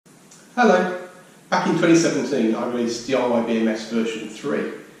Hello. Back in 2017 I released DIYBMS version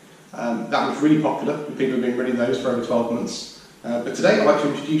 3. That was really popular, and people have been running those for over 12 months. But today I'd like to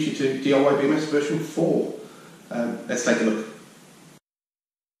introduce you to DIYBMS version 4. Let's take a look.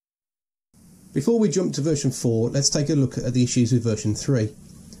 Before we jump to version 4, let's take a look at the issues with version 3.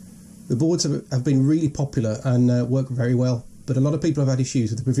 The boards have been really popular and work very well, but a lot of people have had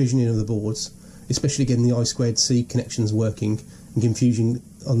issues with the provisioning of the boards, especially getting the I2C connections working and confusion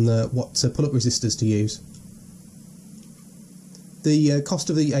on what pull-up resistors to use. The cost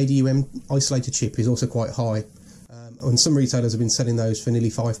of the ADUM isolator chip is also quite high, and some retailers have been selling those for nearly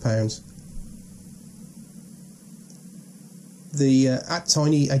 £5. The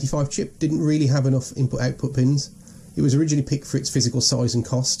Tiny 85 chip didn't really have enough input-output pins. It was originally picked for its physical size and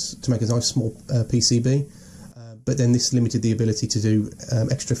cost to make a nice small PCB, but then this limited the ability to do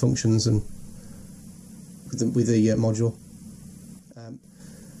extra functions and with the module.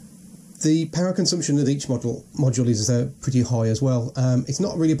 The power consumption of each module is pretty high as well. It's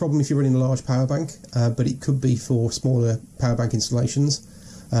not really a problem if you're running a large power bank, but it could be for smaller power bank installations.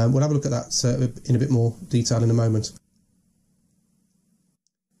 We'll have a look at that in a bit more detail in a moment.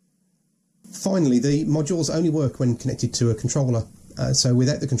 Finally, the modules only work when connected to a controller. So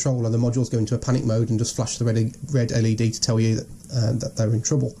without the controller, the modules go into a panic mode and just flash the red LED to tell you that they're in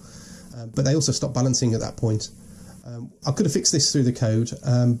trouble. But they also stop balancing at that point. I could have fixed this through the code,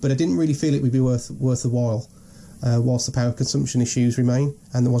 but I didn't really feel it would be worth the while whilst the power consumption issues remain,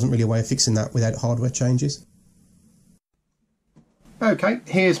 and there wasn't really a way of fixing that without hardware changes. Okay,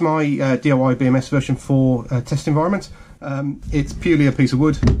 here's my DIYBMS version 4 test environment. It's purely a piece of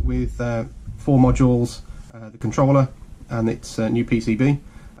wood with 4 modules, the controller and its new PCB.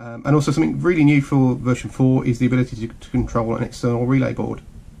 And also something really new for version 4 is the ability to control an external relay board.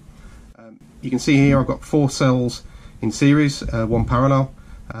 You can see here I've got 4 cells in series, 1 parallel,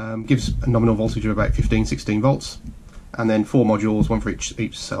 gives a nominal voltage of about 15-16 volts, and then 4 modules, 1 for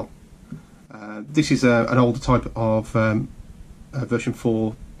each cell. This is an older type of version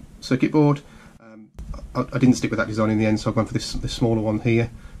 4 circuit board. I didn't stick with that design in the end, so I've gone for this smaller one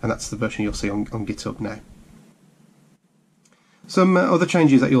here, and that's the version you'll see on GitHub now. Some other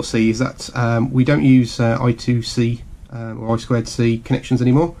changes that you'll see is that we don't use I2C or I2C connections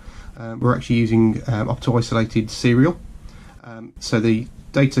anymore. We're actually using opto-isolated serial. So the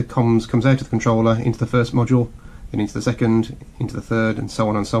data comes out of the controller into the first module, then into the second, into the third, and so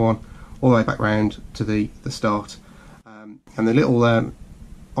on, all the way back round to the start. And the little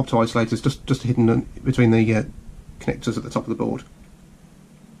opto-isolators just hidden between the connectors at the top of the board.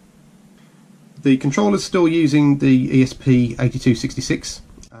 The controller's still using the ESP8266.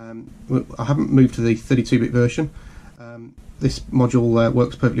 I haven't moved to the 32-bit version. This module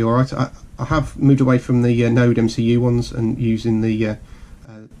works perfectly alright. I have moved away from the Node MCU ones and using the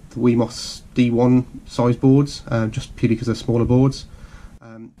WeMOS D1 size boards, just purely because they're smaller boards.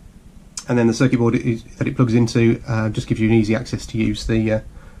 And then the circuit board that it plugs into just gives you an easy access to use the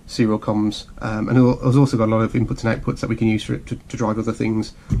serial comms. And it's also got a lot of inputs and outputs that we can use for it to drive other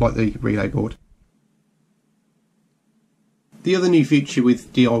things, like the relay board. The other new feature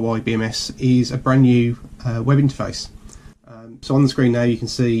with DIYBMS is a brand new web interface. So on the screen now you can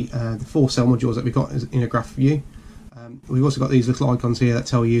see the 4 cell modules that we've got in a graph view. We've also got these little icons here that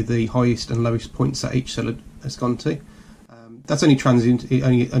tell you the highest and lowest points that each cell has gone to. That's only transient, it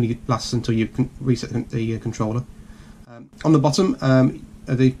only lasts until you reset the controller. On the bottom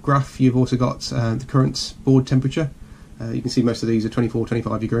of the graph you've also got the current board temperature. You can see most of these are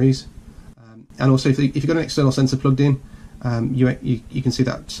 24-25 degrees. And also if you've got an external sensor plugged in, you can see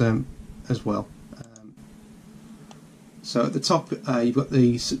that as well. So at the top you've got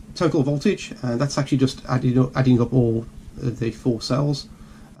the total voltage, and that's actually just adding up all of the 4 cells,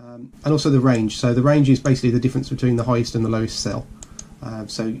 and also the range. So the range is basically the difference between the highest and the lowest cell.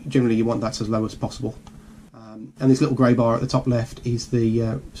 So generally you want that as low as possible. And this little grey bar at the top left is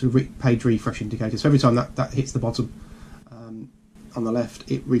the sort of page refresh indicator. So every time that hits the bottom on the left,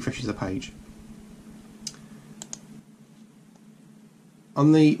 it refreshes the page.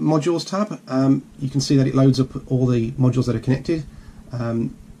 On the modules tab, you can see that it loads up all the modules that are connected.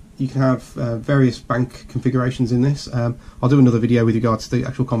 You can have various bank configurations in this. I'll do another video with regards to the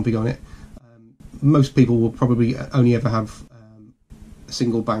actual config on it. Most people will probably only ever have a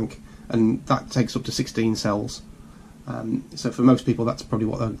single bank, and that takes up to 16 cells. So for most people that's probably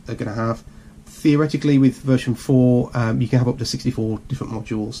what they're going to have. Theoretically with version 4 you can have up to 64 different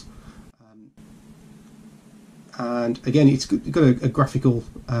modules. And again, it's got a graphical,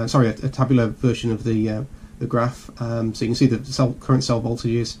 a tabular version of the graph, so you can see the current cell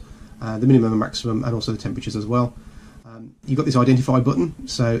voltages, the minimum and maximum, and also the temperatures as well. you've got this identify button,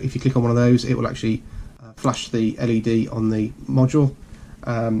 so if you click on one of those, it will actually flash the LED on the module,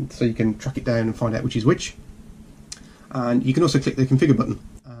 so you can track it down and find out which is which. And you can also click the configure button.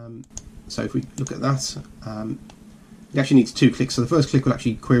 So if we look at that, it actually needs 2 clicks. So the first click will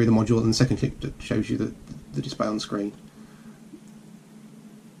actually query the module, and the second click shows you the display on screen.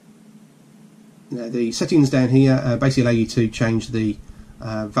 Now the settings down here basically allow you to change the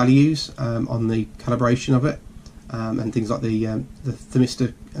values on the calibration of it, and things like the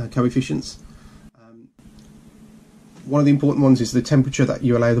thermistor coefficients. One of the important ones is the temperature that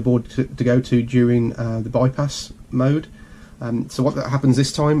you allow the board to go to during the bypass mode. So what that happens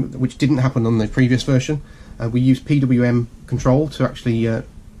this time, which didn't happen on the previous version, we use PWM control to actually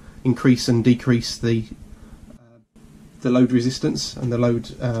increase and decrease the load resistance and the load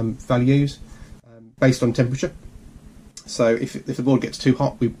values based on temperature. So if the board gets too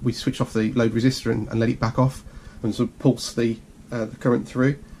hot, we switch off the load resistor and let it back off and sort of pulse the current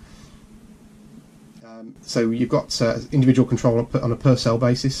through. So you've got individual control on a per cell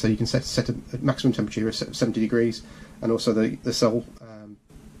basis, so you can set a maximum temperature of 70 degrees, and also the cell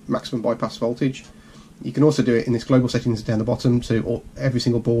maximum bypass voltage. You can also do it in this global settings down the bottom to every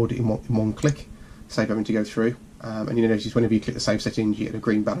single board in one click, save having to go through. And you notice whenever you click the save settings, you get a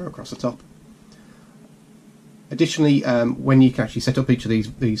green banner across the top. Additionally, when you can actually set up each of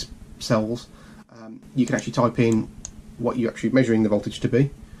these cells, you can actually type in what you're actually measuring the voltage to be.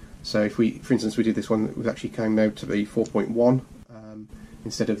 So if we, for instance, we did this one, it actually came out to be 4.1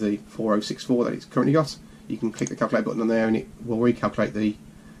 instead of the 4064 that it's currently got. You can click the calculate button on there, and it will recalculate the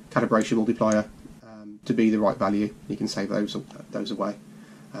calibration multiplier to be the right value. You can save those away.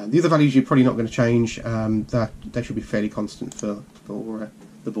 The other values you're probably not going to change. That they should be fairly constant for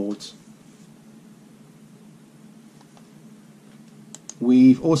the boards.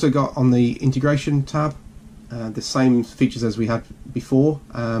 We've also got on the integration tab the same features as we had before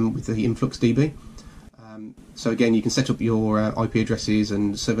with the Influx DB. So again, you can set up your IP addresses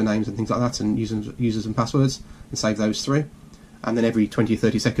and server names and things like that, and users and passwords, and save those through. And then every 20 or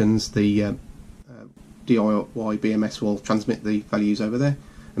 30 seconds, the DIYBMS will transmit the values over there,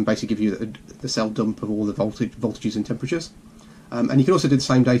 and basically give you the cell dump of all the voltages and temperatures. And you can also do the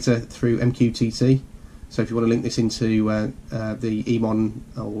same data through MQTT. So if you want to link this into the EMON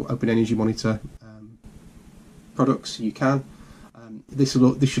or Open Energy Monitor products, you can. This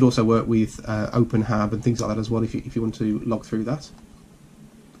should also work with OpenHAB and things like that as well, if you want to log through that.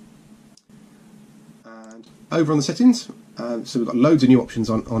 And over on the settings, so we've got loads of new options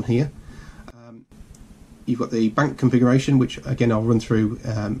on here. You've got the bank configuration, which again I'll run through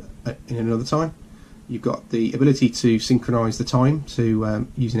in another time. You've got the ability to synchronize the time to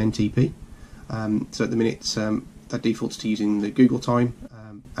using NTP. So at the minute that defaults to using the Google time,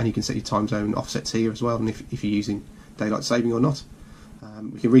 and you can set your time zone offsets here as well, and if you're using daylight saving or not.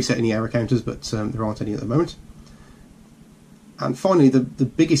 We can reset any error counters, but there aren't any at the moment. And finally, the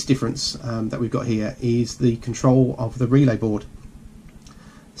biggest difference that we've got here is the control of the relay board.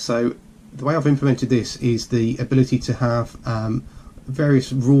 So the way I've implemented this is the ability to have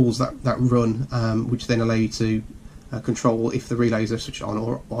various rules that run, which then allow you to control if the relays are switched on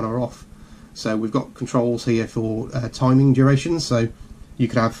or off. So we've got controls here for timing durations. So you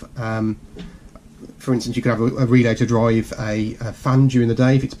could have, for instance, you could have a relay to drive a fan during the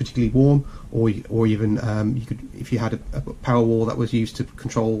day if it's particularly warm, or even you could, if you had a power wall that was used to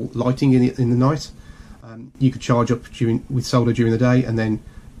control lighting in the night, you could charge up with solar during the day and then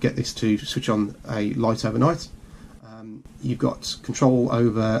get this to switch on a light overnight. You've got control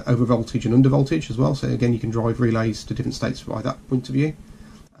over voltage and under voltage as well. So again, you can drive relays to different states by that point of view.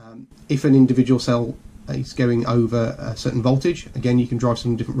 If an individual cell is going over a certain voltage, again you can drive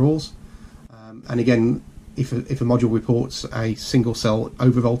some different rules. And again, if a module reports a single cell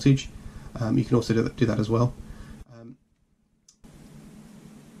over voltage, you can also do that as well.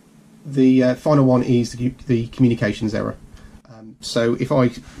 The final one is the communications error. So if I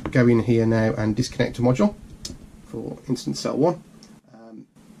go in here now and disconnect a module, for instance cell 1,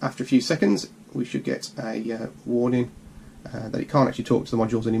 after a few seconds we should get a warning that it can't actually talk to the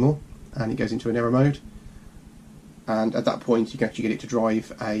modules anymore, and it goes into an error mode. And at that point you can actually get it to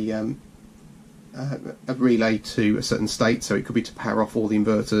drive a relay to a certain state. So it could be to power off all the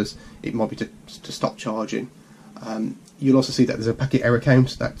inverters, it might be to stop charging. You'll also see that there's a packet error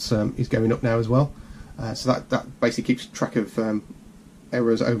count that is going up now as well. So that basically keeps track of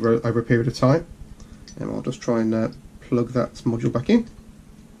errors over a period of time. And I'll just try and plug that module back in,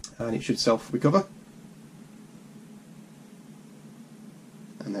 and it should self-recover.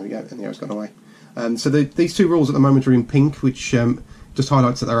 And there we go, and the error's gone away. So these two rules at the moment are in pink, which just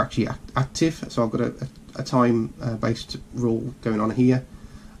highlights that they're actually active. So I've got a time based rule going on here,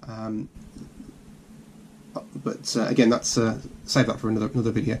 but again, that's save that for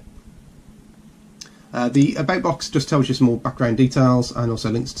another video. The About box just tells you some more background details and also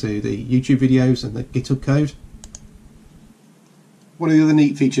links to the YouTube videos and the GitHub code. One of the other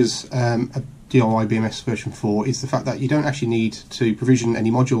neat features of DIYBMS version 4 is the fact that you don't actually need to provision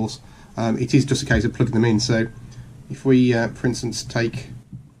any modules. It is just a case of plugging them in. So if we, for instance, take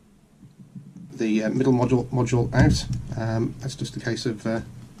the middle module out, that's just a case of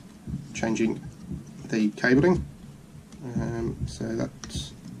changing the cabling. So that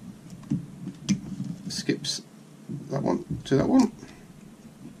skips that one to that one.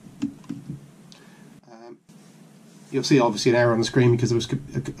 You'll see obviously an error on the screen because there was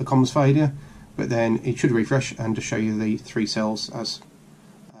a comms failure, but then it should refresh and just show you the 3 cells as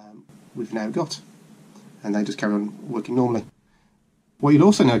we've now got, and they just carry on working normally. What you'll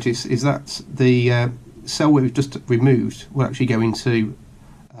also notice is that the cell we've just removed will actually go into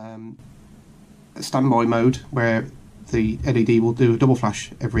a standby mode where the LED will do a double flash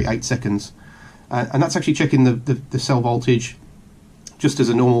every 8 seconds, and that's actually checking the cell voltage just as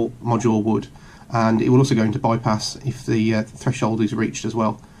a normal module would. And it will also go into bypass if the threshold is reached as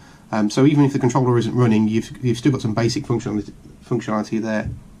well. So even if the controller isn't running, you've still got some basic functionality there.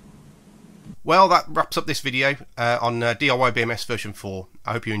 Well, that wraps up this video on DIYBMS version 4.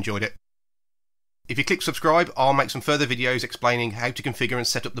 I hope you enjoyed it. If you click subscribe, I'll make some further videos explaining how to configure and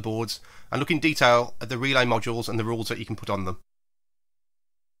set up the boards, and look in detail at the relay modules and the rules that you can put on them.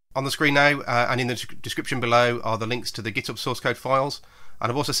 On the screen now and in the description below are the links to the GitHub source code files. And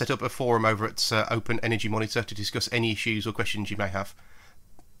I've also set up a forum over at Open Energy Monitor to discuss any issues or questions you may have.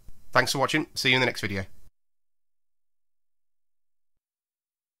 Thanks for watching. See you in the next video.